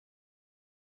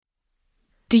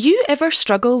Do you ever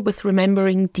struggle with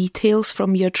remembering details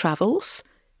from your travels?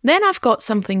 Then I've got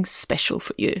something special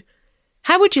for you.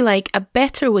 How would you like a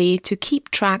better way to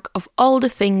keep track of all the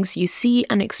things you see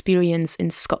and experience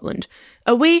in Scotland?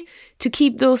 A way to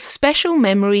keep those special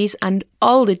memories and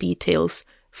all the details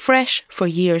fresh for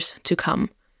years to come.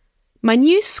 My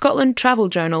new Scotland travel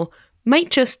journal might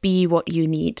just be what you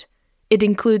need. It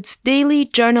includes daily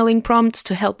journaling prompts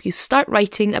to help you start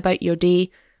writing about your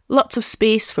day, lots of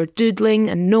space for doodling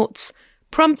and notes,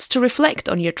 prompts to reflect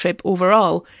on your trip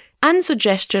overall, and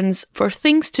suggestions for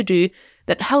things to do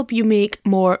that help you make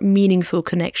more meaningful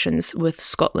connections with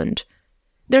Scotland.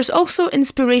 There's also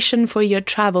inspiration for your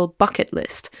travel bucket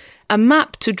list, a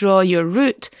map to draw your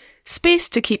route, space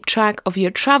to keep track of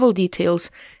your travel details,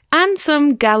 and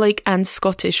some Gaelic and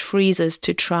Scottish phrases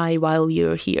to try while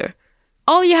you're here.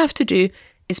 All you have to do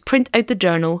is print out the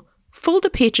journal, fold the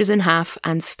pages in half,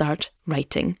 and start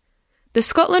writing. The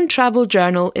Scotland Travel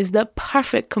Journal is the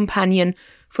perfect companion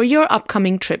for your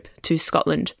upcoming trip to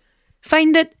Scotland.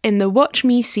 Find it in the Watch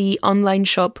Me See online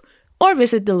shop or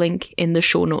visit the link in the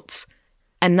show notes.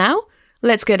 And now,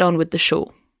 let's get on with the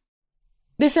show.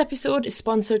 This episode is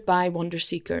sponsored by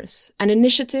Wanderseekers, an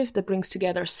initiative that brings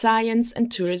together science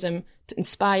and tourism to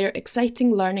inspire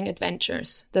exciting learning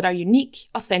adventures that are unique,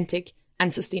 authentic,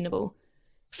 and sustainable.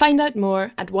 Find out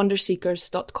more at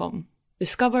wanderseekers.com.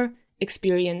 Discover,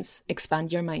 experience,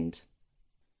 expand your mind.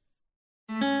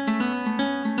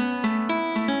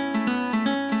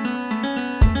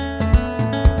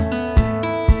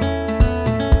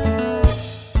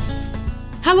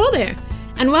 Hello there,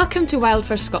 and welcome to Wild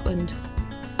for Scotland,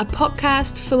 a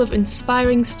podcast full of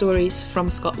inspiring stories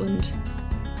from Scotland.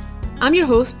 I'm your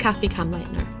host, Kathy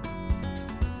Kamleitner.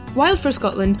 Wild for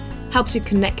Scotland helps you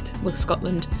connect with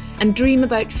Scotland and dream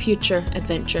about future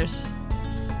adventures.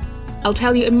 I'll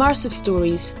tell you immersive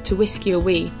stories to whisk you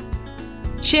away,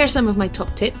 share some of my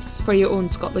top tips for your own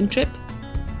Scotland trip,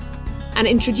 and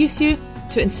introduce you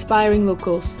to inspiring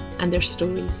locals and their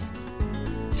stories.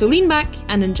 So lean back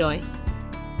and enjoy.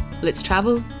 Let's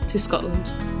travel to Scotland.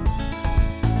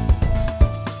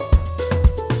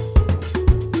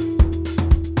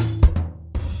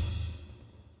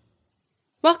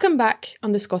 Welcome back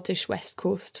on the Scottish West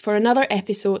Coast for another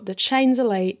episode that shines a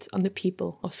light on the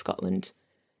people of Scotland.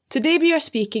 Today we are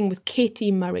speaking with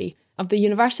Katie Murray of the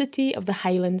University of the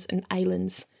Highlands and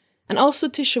Islands, and also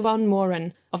to Siobhan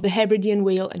Moran of the Hebridean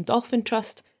Whale and Dolphin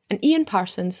Trust, and Ian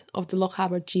Parsons of the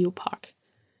Lochaber Geopark.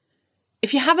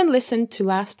 If you haven't listened to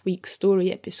last week's story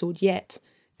episode yet,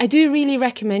 I do really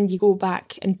recommend you go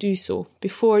back and do so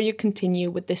before you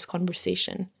continue with this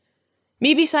conversation.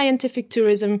 Maybe scientific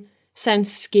tourism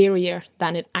sounds scarier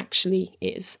than it actually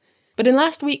is, but in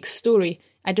last week's story,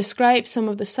 I described some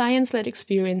of the science-led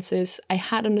experiences I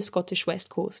had on the Scottish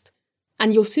West Coast,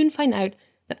 and you'll soon find out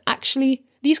that actually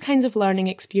these kinds of learning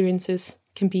experiences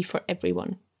can be for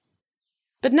everyone.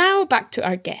 But now back to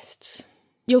our guests.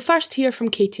 You'll first hear from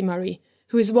Katie Murray,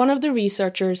 who is one of the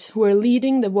researchers who are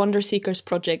leading the Wanderseekers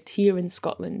project here in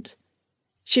Scotland.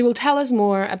 She will tell us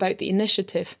more about the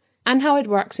initiative and how it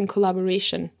works in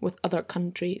collaboration with other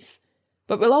countries.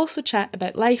 But we'll also chat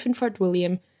about life in Fort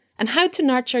William and how to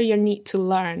nurture your need to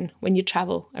learn when you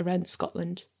travel around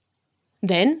Scotland.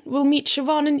 Then we'll meet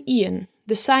Siobhan and Ian,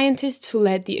 the scientists who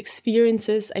led the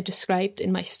experiences I described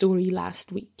in my story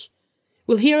last week.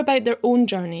 We'll hear about their own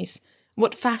journeys,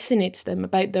 what fascinates them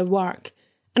about their work,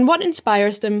 and what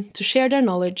inspires them to share their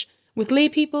knowledge with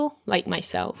laypeople like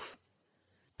myself.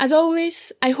 As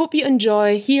always, I hope you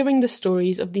enjoy hearing the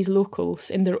stories of these locals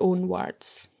in their own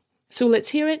words. So let's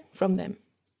hear it from them.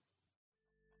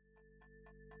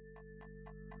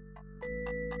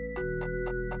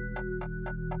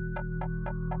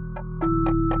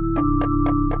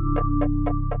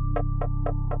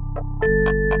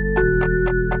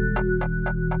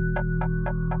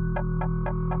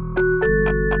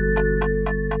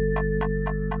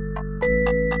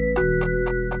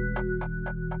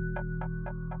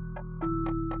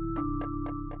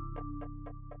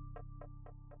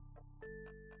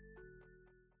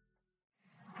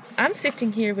 I'm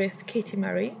sitting here with Katie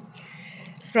Murray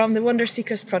from the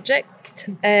Wanderseekers project.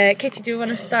 Katie, do you want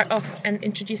to start off and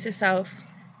introduce yourself?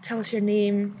 Tell us your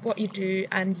name, what you do,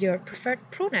 and your preferred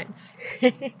pronouns.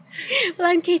 Well,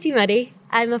 I'm Katie Murray.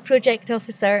 I'm a project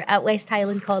officer at West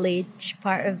Highland College,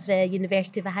 part of the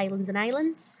University of the Highlands and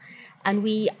Islands, and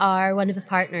we are one of the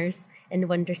partners in the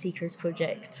Wanderseekers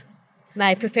project.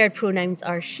 My preferred pronouns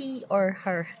are she or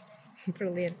her.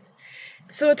 Brilliant.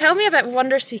 So tell me about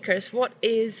Wanderseekers. What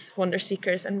is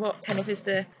Wanderseekers and what kind of is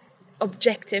the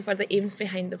objective or the aims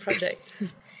behind the project?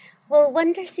 Well,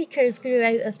 Wanderseekers grew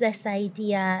out of this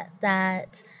idea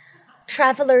that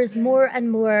travellers more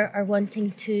and more are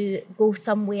wanting to go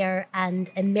somewhere and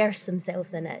immerse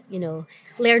themselves in it,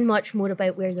 learn much more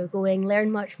about where they're going, learn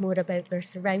much more about their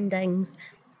surroundings,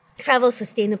 travel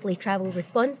sustainably, travel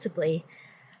responsibly.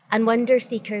 And Wonder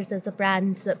Seekers is a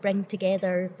brand that bring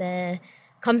together the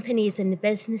companies and the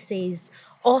businesses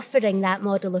offering that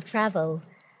model of travel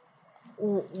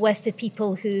with the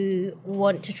people who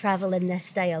want to travel in this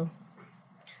style.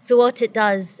 So what it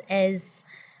does is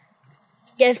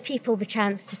give people the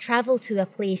chance to travel to a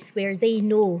place where they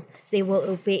know they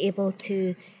will be able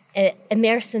to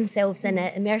immerse themselves in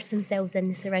it, immerse themselves in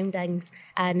the surroundings,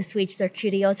 and assuage their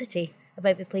curiosity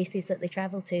about the places that they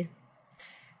travel to.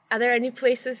 Are there any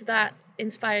places that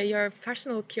inspire your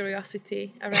personal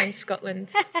curiosity around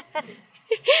Scotland?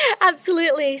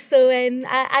 Absolutely. So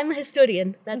I'm a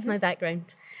historian. That's my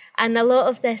background. And a lot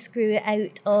of this grew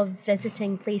out of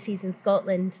visiting places in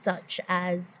Scotland, such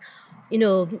as,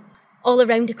 all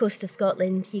around the coast of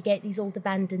Scotland, you get these old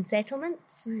abandoned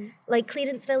settlements, like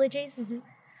clearance villages. Mm-hmm.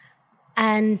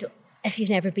 And if you've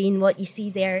never been, what you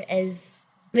see there is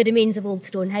the remains of old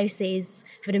stone houses,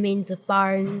 the remains of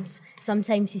barns.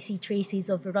 Sometimes you see traces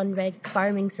of a run-rigged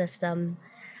farming system.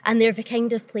 And they're the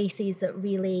kind of places that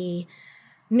really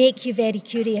make you very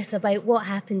curious about what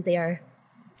happened there,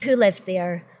 who lived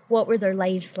there, what were their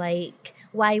lives like,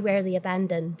 why were they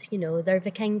abandoned. They're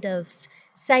the kind of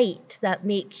site that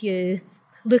make you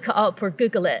look it up or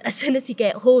Google it as soon as you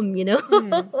get home,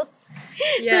 So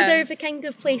they're the kind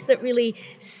of place that really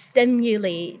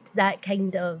stimulate that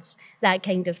kind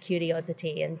of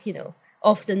curiosity. And,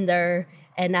 often they're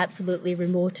in absolutely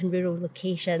remote and rural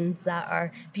locations that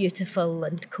are beautiful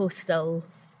and coastal.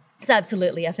 So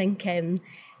absolutely, I think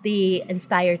they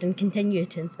inspired and continue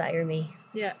to inspire me.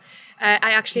 Yeah.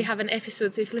 I actually have an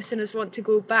episode, so if listeners want to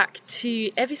go back to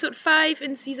episode 5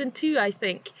 in season 2, I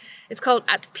think. It's called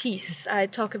At Peace. I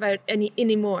talk about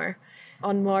Innimore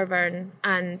on Morvern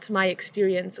and my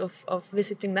experience of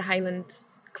visiting the Highland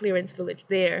clearance village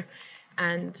there,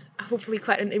 and hopefully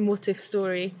quite an emotive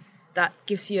story that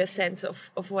gives you a sense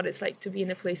of what it's like to be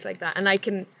in a place like that. And I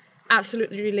can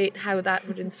absolutely relate how that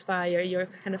would inspire your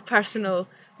kind of personal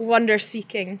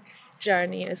wonder-seeking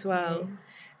journey as well.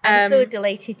 I'm so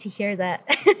delighted to hear that.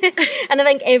 And I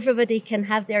think everybody can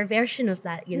have their version of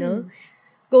that,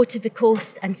 Go to the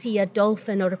coast and see a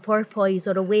dolphin or a porpoise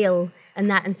or a whale, and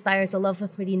that inspires a love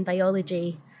of marine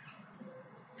biology.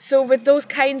 So with those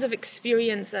kinds of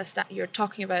experiences that you're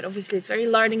talking about, obviously it's very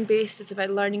learning-based, it's about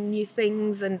learning new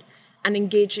things and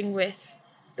engaging with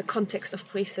the context of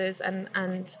places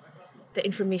and the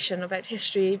information about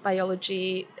history,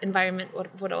 biology, environment,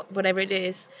 whatever it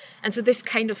is. And so this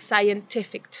kind of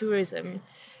scientific tourism,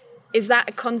 is that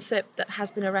a concept that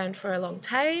has been around for a long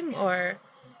time, or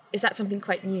is that something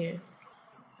quite new?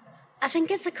 I think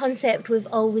it's a concept we've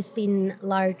always been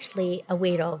largely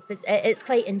aware of. It's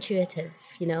quite intuitive,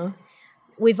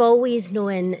 We've always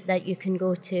known that you can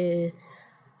go to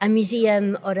a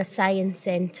museum or a science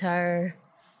centre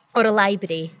or a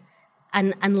library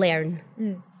and learn.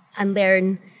 And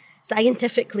learn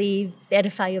scientifically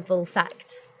verifiable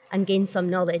fact and gain some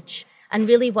knowledge. And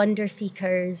really Wonder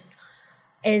Seekers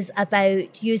is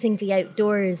about using the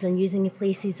outdoors and using the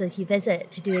places as you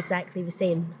visit to do exactly the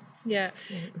same. Yeah.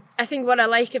 I think what I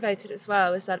like about it as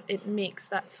well is that it makes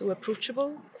that so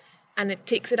approachable, and it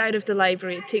takes it out of the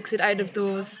library, it takes it out of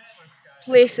those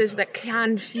places that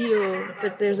can feel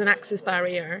that there's an access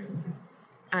barrier,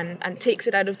 and takes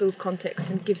it out of those contexts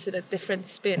and gives it a different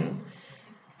spin.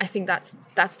 I think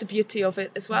that's the beauty of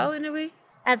it as well, in a way.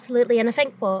 Absolutely, and I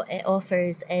think what it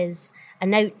offers is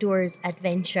an outdoors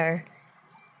adventure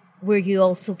where you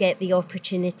also get the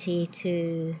opportunity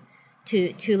to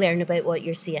learn about what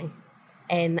you're seeing,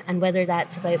 and whether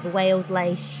that's about the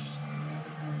wildlife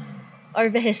or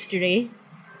the history.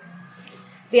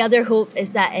 The other hope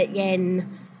is that it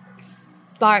then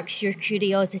sparks your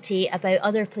curiosity about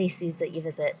other places that you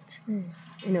visit.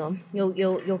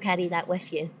 You'll carry that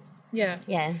with you.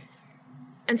 Yeah.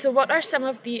 And so what are some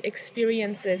of the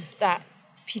experiences that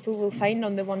people will find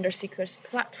on the Wonder Seekers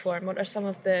platform? What are some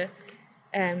of the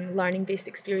learning-based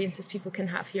experiences people can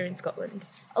have here in Scotland?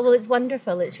 Oh, well, it's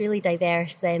wonderful. It's really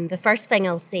diverse. The first thing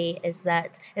I'll say is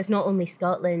that it's not only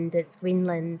Scotland, it's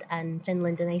Greenland and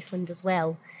Finland and Iceland as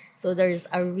well. So there's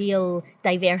a real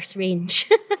diverse range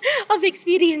of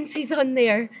experiences on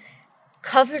there,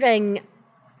 covering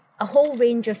a whole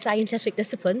range of scientific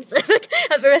disciplines at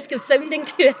the risk of sounding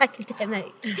too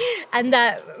academic. And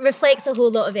that reflects a whole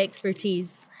lot of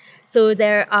expertise. So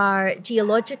there are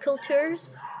geological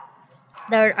tours,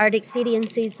 There are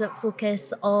experiences that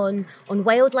focus on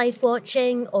wildlife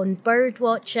watching, on bird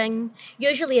watching,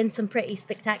 usually in some pretty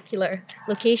spectacular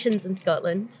locations in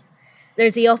Scotland.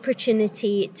 There's the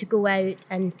opportunity to go out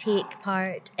and take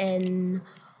part in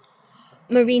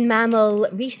marine mammal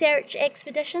research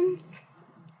expeditions.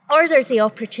 Or there's the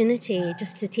opportunity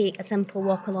just to take a simple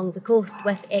walk along the coast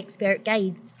with expert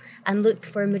guides and look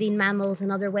for marine mammals and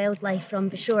other wildlife from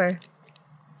the shore.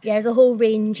 Yeah, there's a whole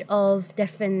range of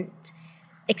different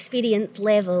experience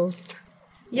levels.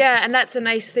 Yeah, and that's a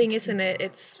nice thing, isn't it?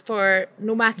 It's for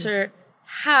no matter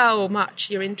how much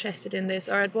you're interested in this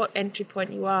or at what entry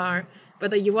point you are,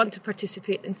 whether you want to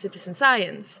participate in citizen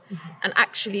science and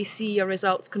actually see your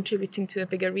results contributing to a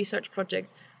bigger research project,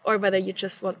 or whether you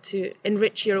just want to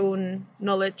enrich your own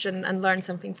knowledge and learn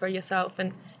something for yourself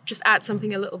and just add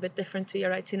something a little bit different to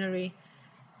your itinerary.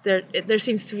 There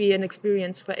seems to be an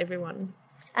experience for everyone.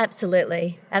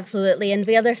 Absolutely, absolutely. And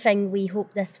the other thing we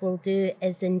hope this will do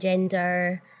is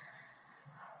engender,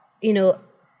 a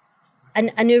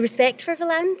new respect for the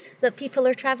land that people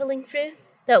are travelling through,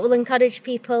 that will encourage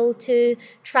people to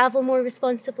travel more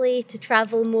responsibly, to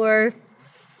travel more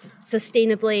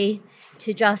sustainably,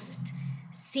 to just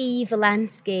see the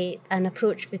landscape and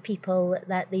approach the people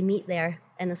that they meet there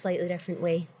in a slightly different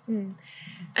way.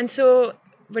 And so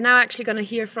we're now actually going to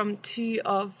hear from two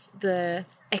of the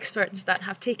experts that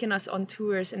have taken us on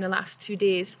tours in the last 2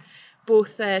 days,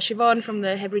 both Siobhan from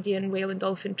the Hebridean Whale and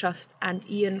Dolphin Trust and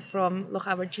Ian from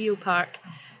Lochaber Geopark.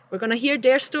 We're going to hear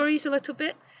their stories a little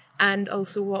bit and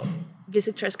also what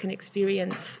visitors can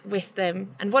experience with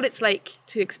them and what it's like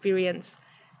to experience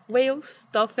whales,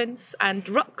 dolphins and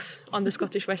rocks on the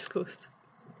Scottish West Coast.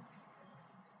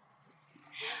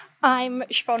 I'm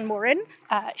Siobhan Moran,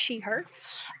 she, her.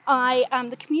 I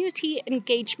am the Community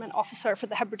Engagement Officer for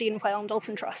the Hebridean Whale and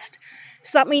Dolphin Trust.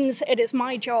 So that means it is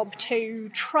my job to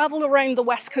travel around the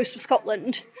west coast of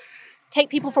Scotland, take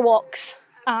people for walks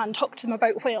and talk to them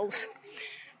about whales.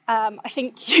 I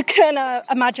think you can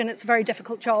imagine it's a very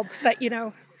difficult job, but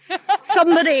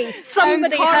somebody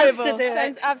has to do it.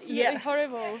 Sounds absolutely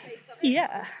horrible.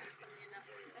 Yeah.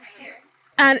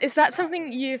 And is that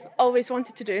something you've always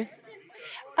wanted to do?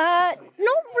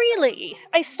 Not really.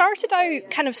 I started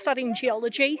out kind of studying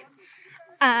geology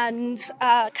and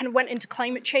kind of went into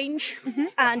climate change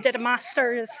and did a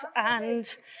master's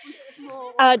and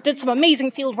did some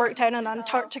amazing field work down in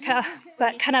Antarctica,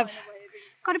 but kind of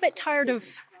got a bit tired of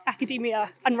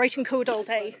academia and writing code all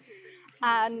day.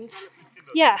 And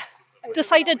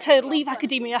decided to leave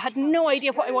academia, had no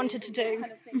idea what I wanted to do,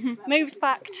 moved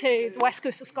back to the west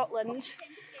coast of Scotland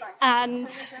and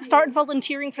started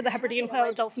volunteering for the Hebridean Whale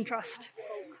and Dolphin Trust.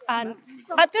 And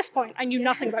at this point, I knew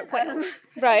nothing about whales.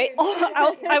 Right.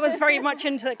 I was very much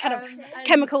into kind of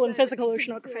chemical and physical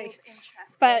oceanography.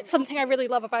 But something I really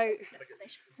love about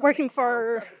working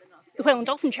for the Whale and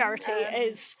Dolphin Charity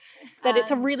is that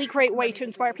it's a really great way to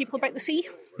inspire people about the sea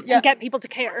and get people to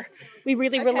care. We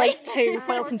really relate to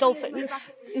whales and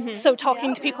dolphins. So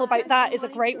talking to people about that is a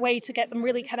great way to get them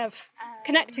really kind of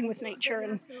connecting with nature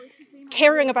and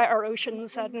caring about our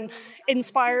oceans and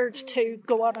inspired to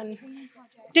go on and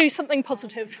do something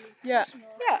positive. Yeah.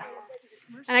 Yeah.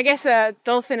 And I guess a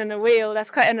dolphin and a whale,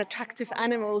 that's quite an attractive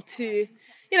animal to,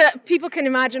 people can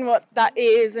imagine what that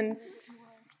is, and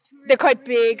they're quite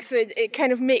big, so it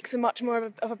kind of makes a much more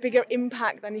of a bigger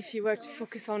impact than if you were to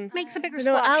focus on makes a bigger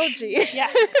splash. Algae.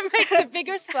 Yes. It makes a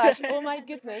bigger splash. Oh my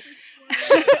goodness.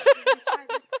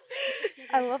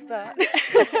 I love that.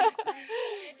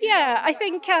 Yeah, I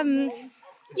think,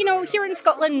 here in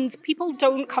Scotland, people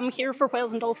don't come here for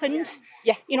whales and dolphins.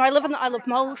 Yeah. I live in the Isle of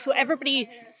Mull, so everybody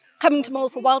coming to Mull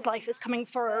for wildlife is coming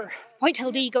for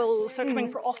white-tailed eagles, they're coming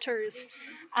for otters,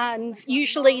 and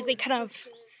usually they kind of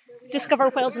discover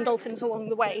whales and dolphins along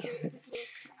the way.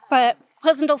 But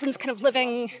whales and dolphins kind of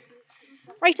living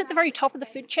right at the very top of the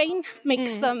food chain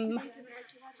makes them,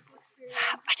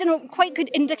 quite good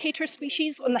indicator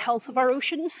species on the health of our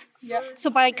oceans. Yep. So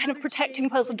by kind of protecting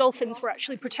whales and dolphins, we're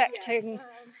actually protecting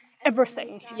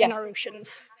everything in our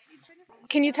oceans.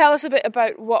 Can you tell us a bit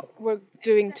about what we're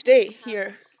doing today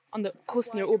here on the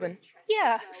coast near Oban?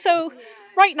 Yeah, so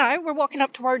right now we're walking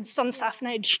up towards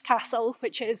Dunstafnage Castle,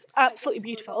 which is absolutely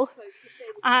beautiful.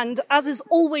 And as is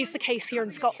always the case here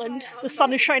in Scotland, the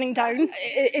sun is shining down.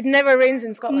 It never rains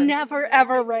in Scotland. Never,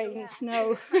 ever rains,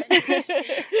 no.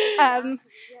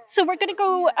 So we're going to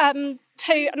go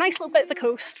to a nice little bit of the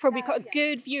coast where we've got a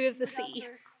good view of the sea.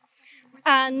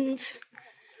 And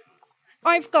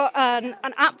I've got an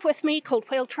app with me called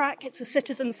Whale Track. It's a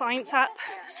citizen science app.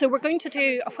 So we're going to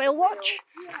do a whale watch.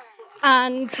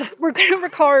 And we're going to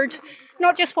record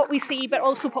not just what we see, but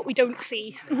also what we don't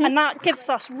see. And that gives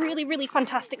us really, really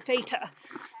fantastic data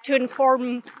to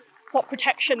inform what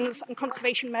protections and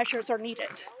conservation measures are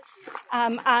needed.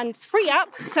 And it's a free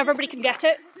app, so everybody can get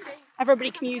it,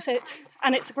 everybody can use it,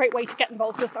 and it's a great way to get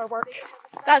involved with our work.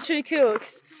 That's really cool,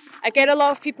 because I get a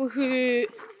lot of people who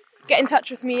get in touch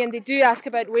with me and they do ask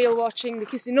about whale watching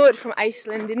because they know it from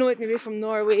Iceland, they know it maybe from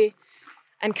Norway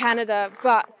and Canada,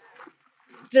 but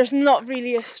there's not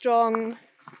really a strong,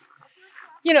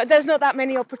 there's not that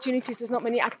many opportunities, there's not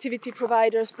many activity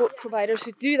providers, boat providers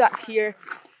who do that here.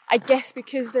 I guess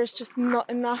because there's just not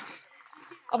enough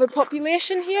of a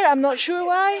population here. I'm not sure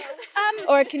why.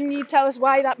 Or can you tell us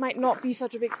why that might not be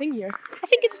such a big thing here? I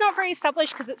think it's not very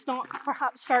established because it's not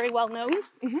perhaps very well known.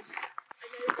 Mm-hmm.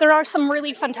 There are some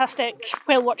really fantastic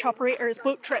whale watch operators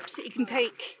boat trips that you can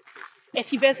take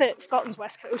if you visit Scotland's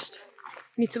west coast.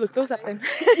 Need to look those up then.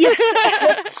 Yes.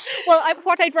 Well,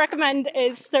 what I'd recommend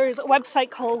is there's a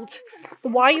website called the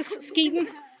WISE scheme.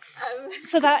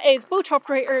 So that is boat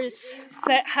operators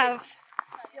that have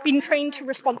been trained to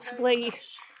responsibly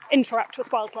interact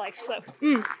with wildlife. So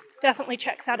definitely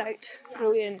check that out.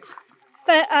 Brilliant.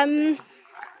 But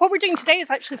what we're doing today is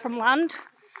actually from land.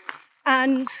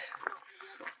 And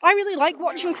I really like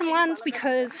watching from land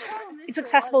because it's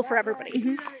accessible for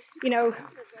everybody. Mm-hmm.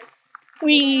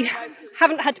 We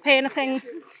haven't had to pay anything.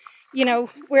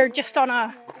 We're just on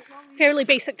a fairly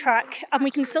basic track and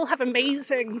we can still have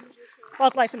amazing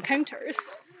wildlife encounters,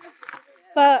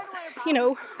 but,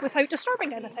 without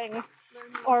disturbing anything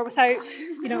or without,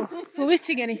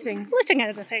 polluting anything.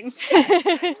 Yes.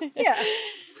 Yeah.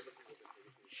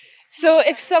 So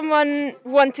if someone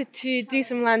wanted to do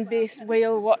some land-based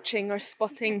whale watching or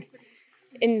spotting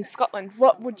in Scotland,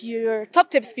 what would your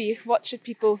top tips be? What should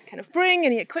people kind of bring?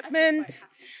 Any equipment?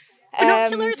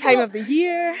 Time of the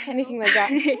year? Anything like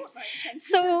that?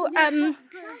 So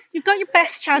you've got your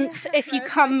best chance if you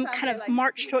come kind of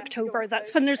March to October.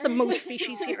 That's when there's the most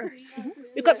species here. Mm-hmm.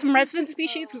 We've got some resident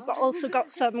species. We've also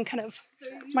got some kind of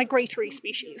migratory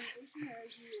species.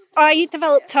 I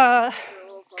developed a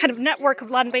kind of network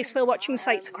of land-based whale watching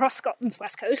sites across Scotland's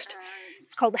west coast.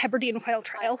 It's called the Hebridean Whale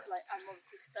Trail.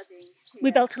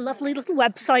 We built a lovely little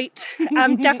website.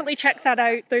 Definitely check that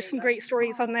out. There's some great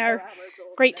stories on there.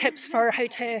 Great tips for how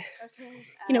to,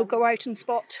 go out and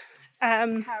spot.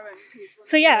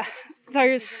 So yeah,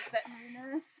 there's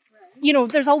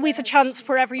always a chance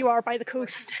wherever you are by the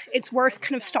coast. It's worth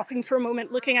kind of stopping for a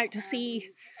moment, looking out to sea,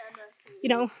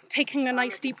 taking a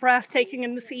nice deep breath, taking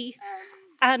in the sea.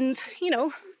 And,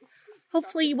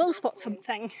 hopefully you will spot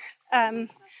something. I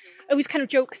always kind of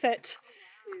joke that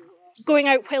going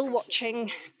out whale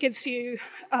watching gives you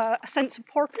a sense of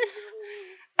purpose.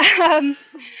 But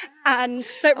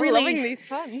really, loving these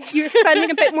puns. You're spending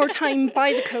a bit more time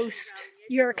by the coast.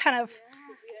 You're kind of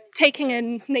taking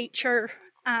in nature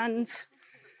and,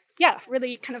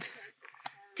 really kind of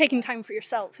taking time for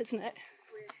yourself, isn't it?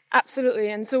 Absolutely.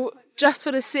 And so just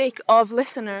for the sake of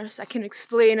listeners, I can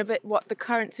explain a bit what the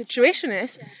current situation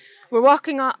is. We're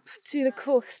walking up to the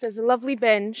coast. There's a lovely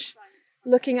bench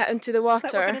looking out into the water.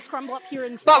 But we're going to scramble up here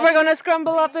instead. But we're going to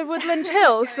scramble up the Woodland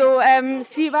Hill. So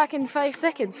see you back in 5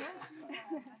 seconds.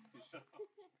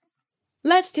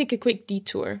 Let's take a quick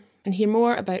detour and hear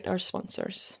more about our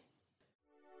sponsors.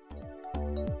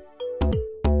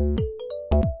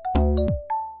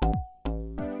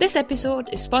 This episode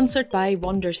is sponsored by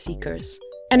Wander Seekers,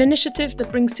 an initiative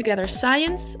that brings together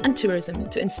science and tourism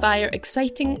to inspire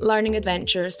exciting learning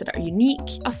adventures that are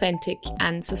unique, authentic,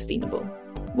 and sustainable.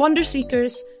 Wander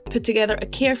Seekers put together a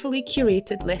carefully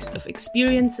curated list of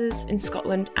experiences in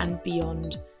Scotland and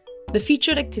beyond. The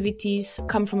featured activities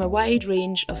come from a wide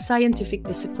range of scientific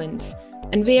disciplines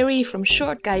and vary from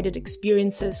short guided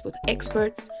experiences with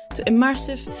experts to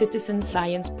immersive citizen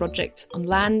science projects on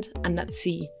land and at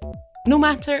sea. No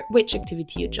matter which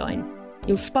activity you join,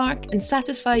 you'll spark and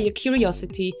satisfy your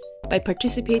curiosity by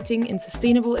participating in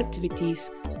sustainable activities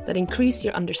that increase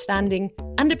your understanding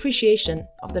and appreciation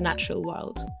of the natural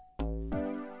world.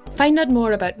 Find out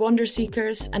more about Wander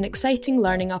Seekers and exciting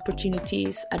learning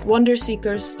opportunities at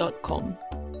wanderseekers.com.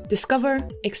 Discover,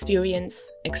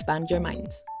 experience, expand your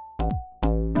mind.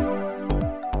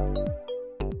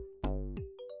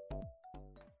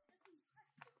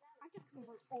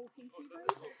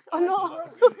 Oh no!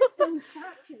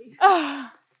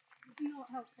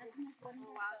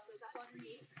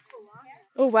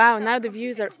 Oh wow, now the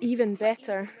views are even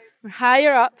better. We're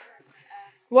higher up,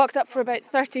 walked up for about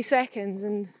 30 seconds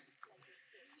and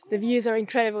the views are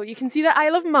incredible. You can see the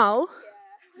Isle of Mull.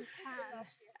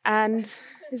 And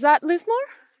is that Lismore?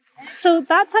 So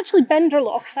that's actually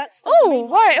Benderloch. That's Oh,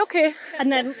 right, okay.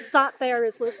 and then that there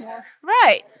is Lismore.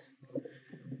 Right.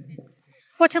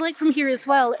 What I like from here as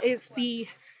well is the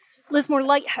Lismore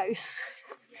Lighthouse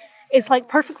is like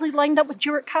perfectly lined up with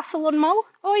Duart Castle on Mull.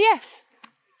 Oh, yes.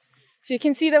 So you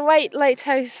can see the white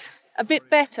lighthouse a bit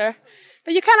better,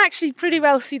 but you can actually pretty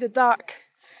well see the dark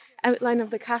outline of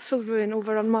the castle ruin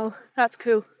over on Mull. That's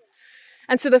cool.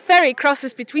 And so the ferry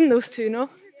crosses between those two, no?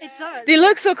 It does. They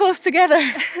look so close together.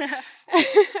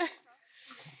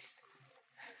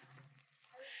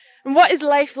 And what is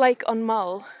life like on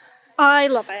Mull? I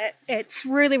love it. It's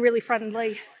really, really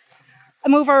friendly.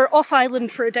 I'm over off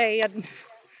island for a day and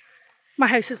my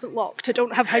house isn't locked. I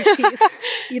don't have house keys.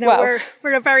 Wow.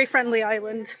 We're a very friendly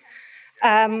island.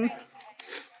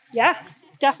 Yeah,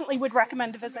 definitely would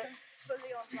recommend a visit.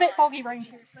 It's a bit boggy around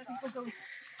here, so people go.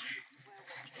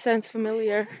 Sounds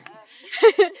familiar.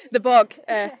 The bog.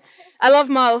 I love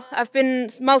Mull. I've been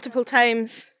multiple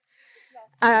times.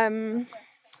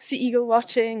 Sea eagle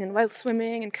watching and wild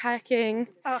swimming and kayaking.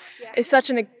 Oh, yeah. It's such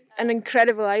an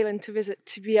incredible island to visit,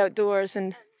 to be outdoors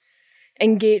and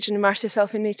engage and immerse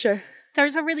yourself in nature.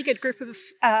 There's a really good group of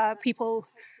people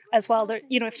as well. That,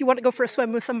 if you want to go for a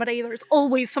swim with somebody, there's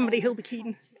always somebody who'll be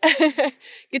keen.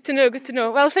 Good to know, good to know.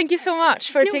 Well, thank you so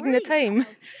much for taking the time.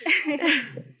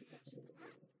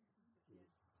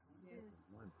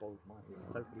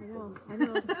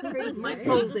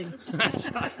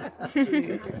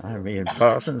 I'm Ian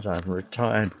Parsons. I'm a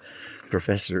retired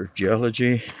professor of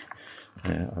geology.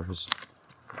 I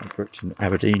worked in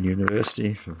Aberdeen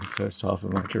University for the first half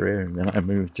of my career, and then I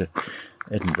moved to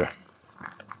Edinburgh.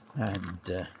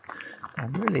 And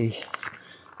I'm really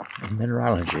a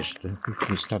mineralogist, people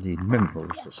who study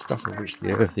minerals, the stuff of which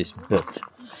the earth is built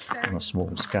on a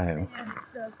small scale.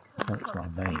 That's my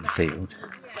main field.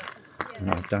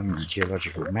 And I've done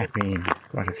geological mapping in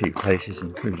quite a few places,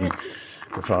 including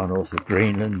the far north of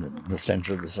Greenland and the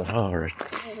centre of the Sahara.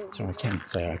 So I can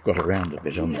say I've got around a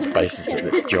bit on the basis of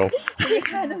this job.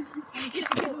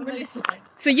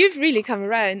 So you've really come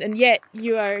around, and yet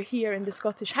you are here in the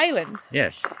Scottish Highlands.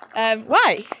 Yes.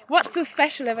 Why? What's so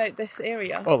special about this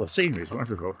area? Oh, the scenery is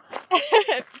wonderful.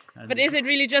 But is it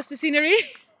really just the scenery?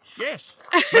 Yes,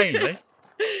 mainly.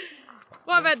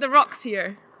 What about the rocks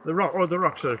here? The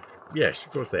rocks are, yes,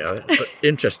 of course they are. But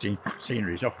interesting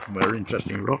scenery is often where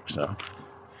interesting rocks are.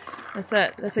 That's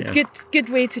a good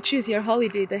way to choose your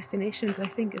holiday destinations, I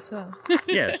think, as well.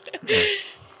 Yes.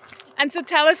 And so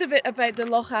tell us a bit about the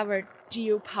Loch Abbot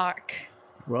Geopark.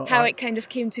 Well, how it kind of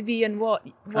came to be and how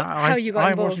you got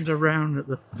involved. I wasn't around at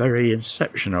the very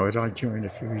inception of it. I joined a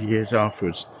few years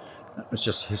afterwards. That was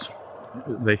just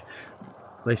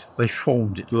they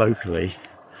formed it locally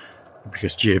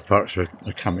because geoparks were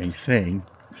a coming thing,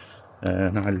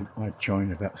 and I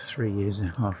joined about 3 years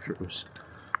after it was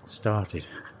started.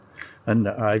 And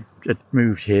I had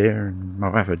moved here, and my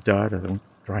wife had died. I thought,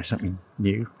 try something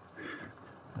new,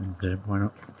 and why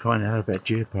not find out about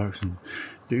geoparks and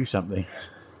do something.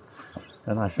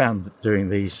 And I found that doing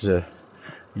these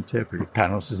interpretive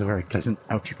panels is a very pleasant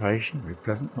occupation, very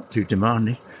pleasant, not too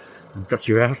demanding, and got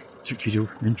you out, took you to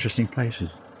interesting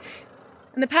places.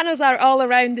 And the panels are all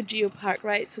around the geopark,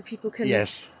 right? So people can...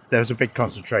 Yes, there was a big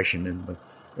concentration in the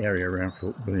area around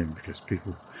Fort William because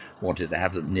people wanted to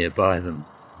have them nearby them.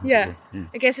 Yeah.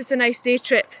 I guess it's a nice day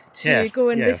trip to go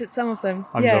and visit some of them.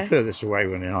 The furthest away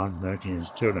when I'm working is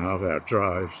 2.5 hour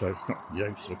drive, so it's not, you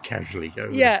don't sort of casually go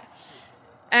there. Yeah.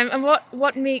 And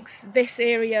what makes this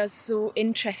area so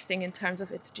interesting in terms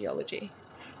of its geology?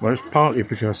 Well, it's partly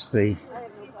because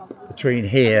between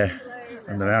here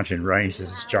and the mountain range there's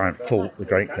this giant fault, the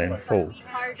Great Glen Fault.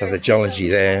 So the geology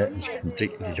there is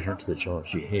completely different to the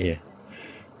geology here.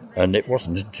 And it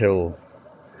wasn't until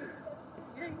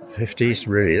the 50s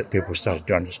really that people started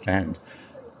to understand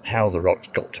how the rocks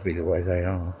got to be the way they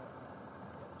are.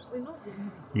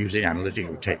 Using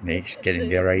analytical techniques, getting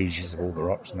the ages of all the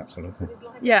rocks and that sort of thing.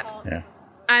 Yeah.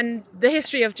 And the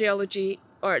history of geology,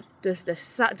 or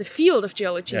the field of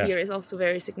geology here is also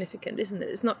very significant, isn't it?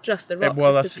 It's not just the rocks,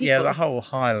 it's the people. The whole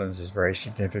Highlands is very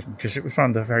significant because it was one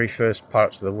of the very first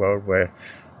parts of the world where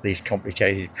these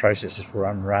complicated processes were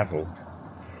unravelled.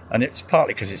 And it's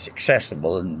partly because it's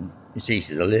accessible and it's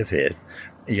easy to live here.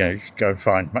 You know, you can go and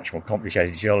find much more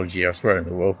complicated geology elsewhere in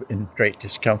the world, but in great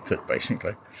discomfort,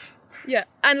 basically. Yeah,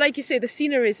 and like you say, the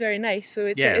scenery is very nice, so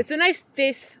it's a nice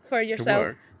place for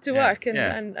yourself to work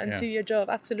and do your job,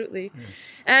 absolutely.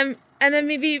 Yeah. And then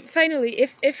maybe finally,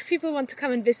 if people want to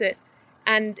come and visit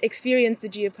and experience the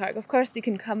geopark, of course they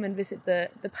can come and visit the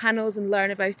panels and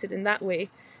learn about it in that way.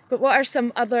 But what are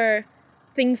some other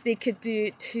things they could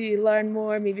do to learn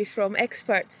more, maybe from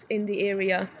experts in the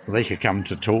area? Well, they could come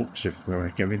to talks if we were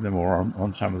giving them, or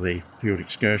on some of the field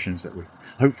excursions that we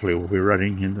hopefully will be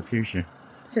running in the future.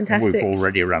 Fantastic. And we've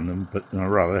already run them, but on a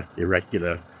rather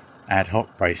irregular, ad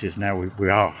hoc basis. Now we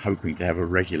are hoping to have a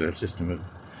regular system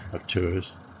of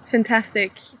tours.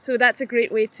 Fantastic. So that's a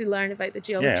great way to learn about the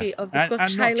geology of the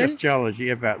Scottish and not Highlands. just geology,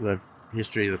 about the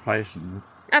history of the place. And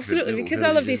absolutely, because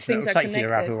all of these things are connected. Take you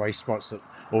out of the connected. way spots that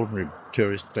ordinary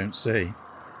tourists don't see.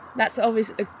 That's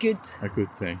always a good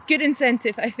thing. Good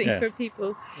incentive, I think, for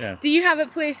people. Yeah. Do you have a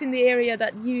place in the area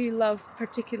that you love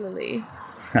particularly?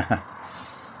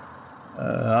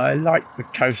 I like the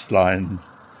coastline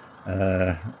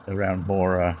around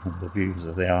Mora and the views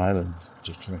of the islands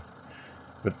particularly.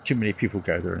 But too many people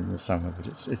go there in the summer, but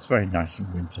it's very nice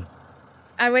in winter.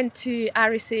 I went to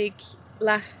Arisaig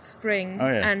last spring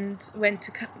and went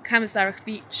to Camassdarach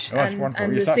Beach that's and wonderful.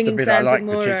 the Yes, that's Singing the bit I Sands like of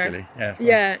Mora. particularly. It's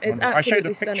wonderful. absolutely I showed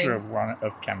a stunning. picture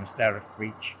of Camassdarach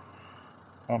Beach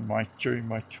during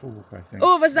my talk, I think.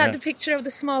 Oh, was that the picture of the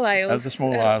small isles? Of the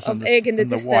small isles of and Egg in the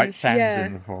and the distance. white sands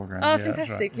in the foreground. Oh, that's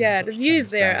fantastic! right. Yeah, the That's views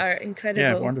there Camassdarach. are incredible.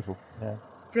 Yeah, wonderful. Yeah.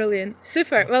 Brilliant.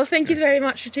 Super. Well, thank you very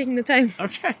much for taking the time.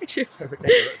 Okay. Cheers.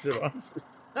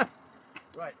 Right,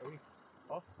 are we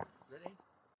off? Ready?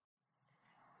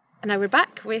 And now we're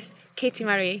back with Katie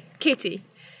Murray. Katie,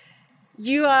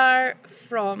 you are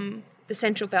from the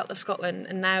central belt of Scotland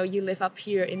and now you live up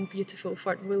here in beautiful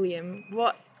Fort William.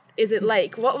 What is it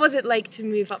like? What was it like to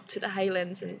move up to the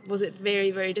Highlands, and was it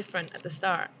very, very different at the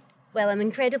start? Well, I'm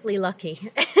incredibly lucky.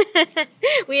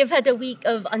 We have had a week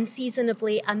of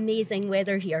unseasonably amazing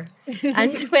weather here.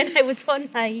 And when I was on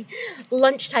my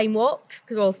lunchtime walk,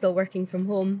 because we're all still working from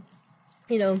home,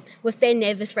 with Ben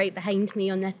Nevis right behind me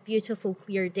on this beautiful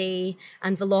clear day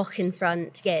and the loch in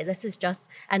front, this is just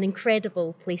an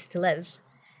incredible place to live.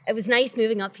 It was nice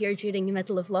moving up here during the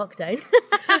middle of lockdown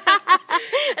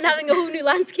and having a whole new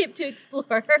landscape to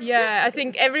explore. Yeah, I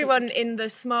think everyone in the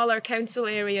smaller council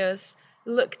areas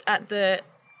looked at the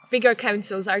bigger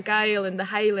councils, Argyll and the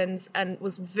Highlands, and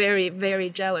was very,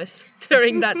 very jealous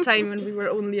during that time when we were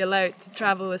only allowed to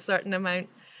travel a certain amount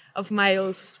of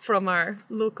miles from our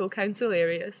local council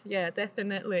areas. Yeah,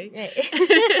 definitely.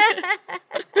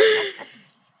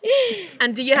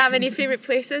 And do you have any favourite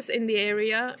places in the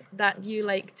area that you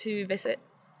like to visit?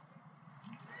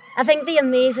 I think the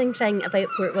amazing thing about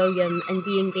Fort William and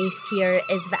being based here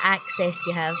is the access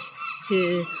you have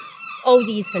to all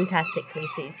these fantastic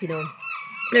places.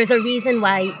 There's a reason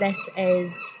why this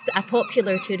is a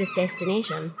popular tourist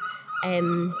destination.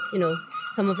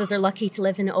 Some of us are lucky to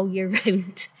live in it all year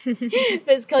round. But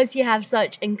it's because you have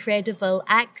such incredible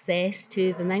access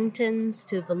to the mountains,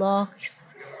 to the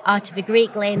lochs, to the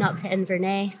Great Glen up to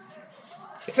Inverness.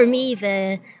 For me,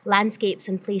 the landscapes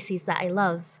and places that I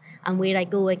love and where I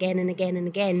go again and again and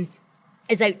again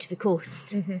is out to the coast.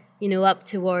 Mm-hmm. Up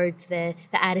towards the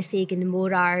Arisaig and the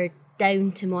Morar,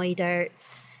 down to Moydart,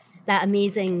 that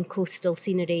amazing coastal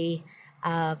scenery,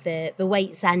 the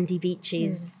white sandy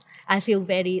beaches. I feel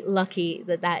very lucky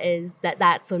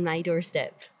that's on my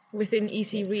doorstep. Within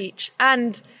easy reach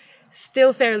and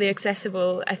still fairly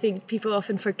accessible. I think people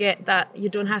often forget that you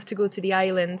don't have to go to the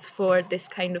islands for this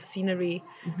kind of scenery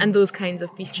and those kinds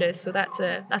of beaches. So that's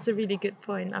a really good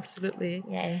point, absolutely.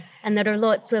 Yeah, and there are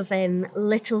lots of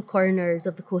little corners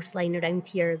of the coastline around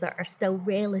here that are still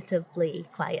relatively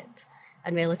quiet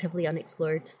and relatively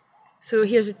unexplored. So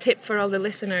here's a tip for all the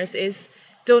listeners is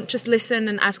don't just listen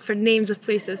and ask for names of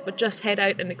places, but just head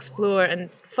out and explore and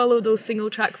follow those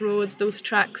single track roads, those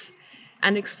tracks,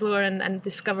 and explore and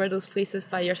discover those places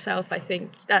by yourself. I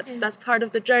think that's part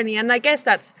of the journey. And I guess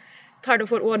that's part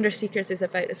of what Wander Seekers is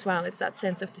about as well. It's that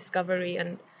sense of discovery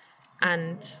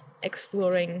and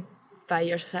exploring by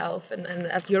yourself and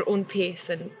at your own pace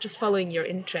and just following your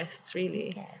interests,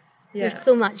 really. Yeah. Yeah. There's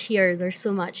so much here, there's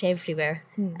so much everywhere.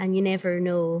 And you never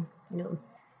know,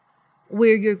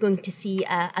 where you're going to see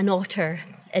an otter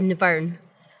in the burn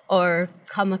or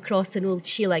come across an old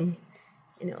shieling.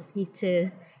 Need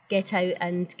to get out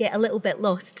and get a little bit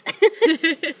lost.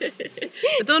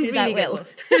 But don't really get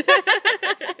lost.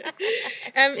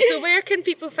 So where can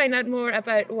people find out more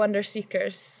about Wander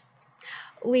Seekers?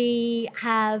 We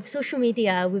have social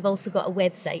media. We've also got a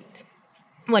website,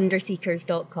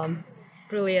 wanderseekers.com.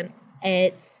 Brilliant.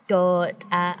 It's got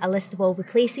a list of all the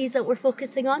places that we're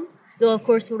focusing on. Though, of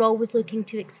course, we're always looking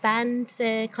to expand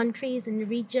the countries and the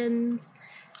regions.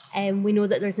 We know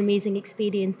that there's amazing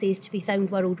experiences to be found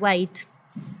worldwide.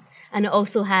 And it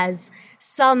also has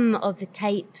some of the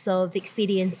types of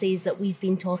experiences that we've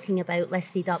been talking about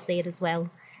listed up there as well.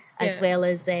 as well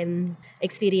as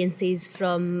experiences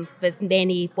from the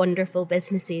many wonderful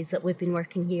businesses that we've been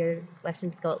working here with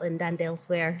in Scotland and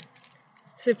elsewhere.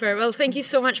 Super. Well, thank you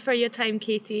so much for your time,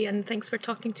 Katie, and thanks for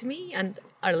talking to me and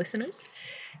our listeners.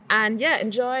 And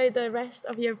enjoy the rest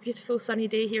of your beautiful sunny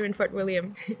day here in Fort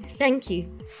William. Thank you.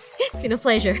 It's been a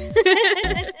pleasure.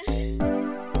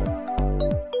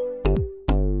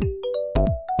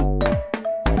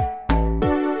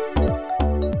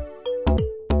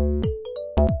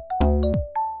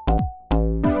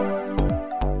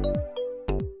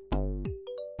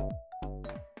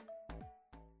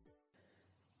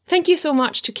 Thank you so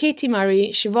much to Katie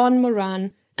Murray, Siobhan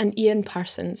Moran and Ian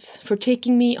Parsons for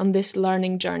taking me on this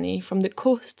learning journey from the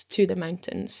coast to the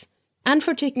mountains, and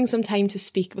for taking some time to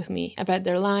speak with me about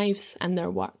their lives and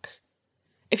their work.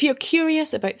 If you're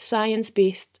curious about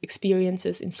science-based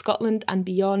experiences in Scotland and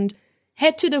beyond,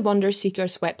 head to the Wonder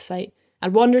Seekers website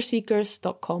at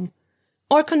wonderseekers.com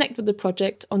or connect with the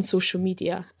project on social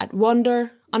media at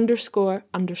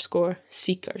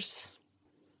wonder__seekers.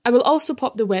 I will also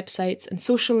pop the websites and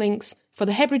social links for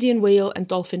the Hebridean Whale and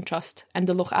Dolphin Trust and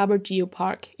the Loch Aber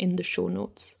Geopark in the show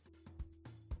notes.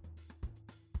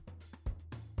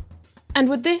 And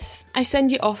with this, I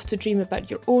send you off to dream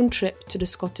about your own trip to the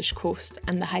Scottish coast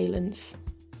and the Highlands.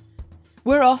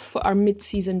 We're off for our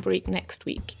mid-season break next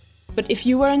week, but if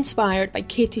you were inspired by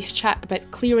Katie's chat about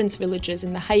clearance villages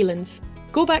in the Highlands,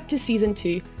 go back to Season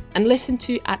 2 and listen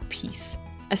to At Peace,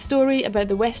 a story about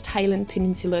the West Highland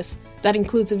peninsulas that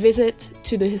includes a visit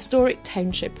to the historic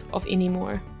township of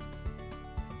Innymore.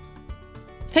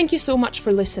 Thank you so much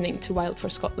for listening to Wild for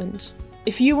Scotland.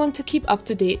 If you want to keep up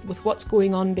to date with what's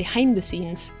going on behind the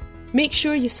scenes, make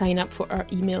sure you sign up for our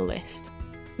email list.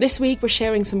 This week we're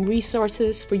sharing some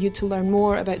resources for you to learn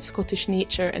more about Scottish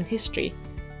nature and history.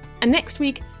 And next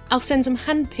week I'll send some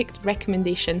hand-picked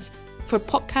recommendations for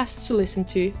podcasts to listen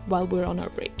to while we're on our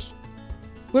break.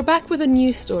 We're back with a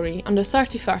new story on the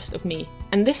 31st of May,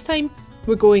 and this time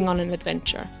we're going on an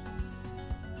adventure.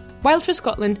 Wild for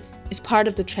Scotland is part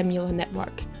of the Tremula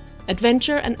Network,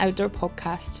 adventure and outdoor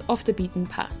podcasts off the beaten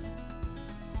path.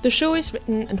 The show is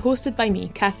written and hosted by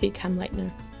me, Kathy Kamleitner.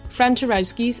 Fran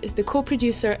Tarowskis is the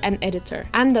co-producer and editor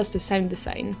and does the sound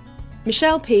design.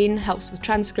 Michelle Payne helps with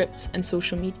transcripts and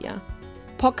social media.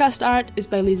 Podcast art is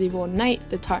by Lizzie Vaughan Knight,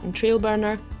 the Tartan Trail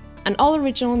Burner, and all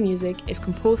original music is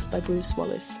composed by Bruce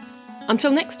Wallace.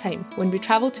 Until next time, when we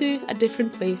travel to a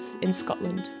different place in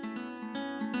Scotland.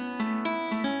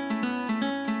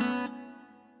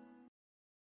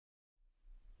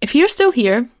 If you're still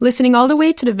here, listening all the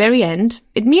way to the very end,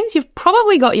 it means you've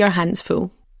probably got your hands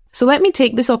full. So let me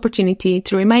take this opportunity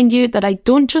to remind you that I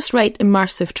don't just write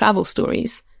immersive travel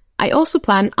stories. I also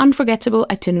plan unforgettable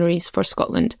itineraries for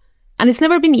Scotland, and it's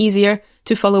never been easier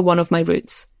to follow one of my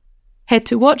routes. Head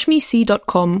to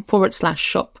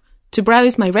watchmesee.com/shop to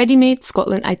browse my ready-made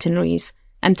Scotland itineraries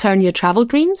and turn your travel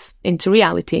dreams into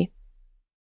reality.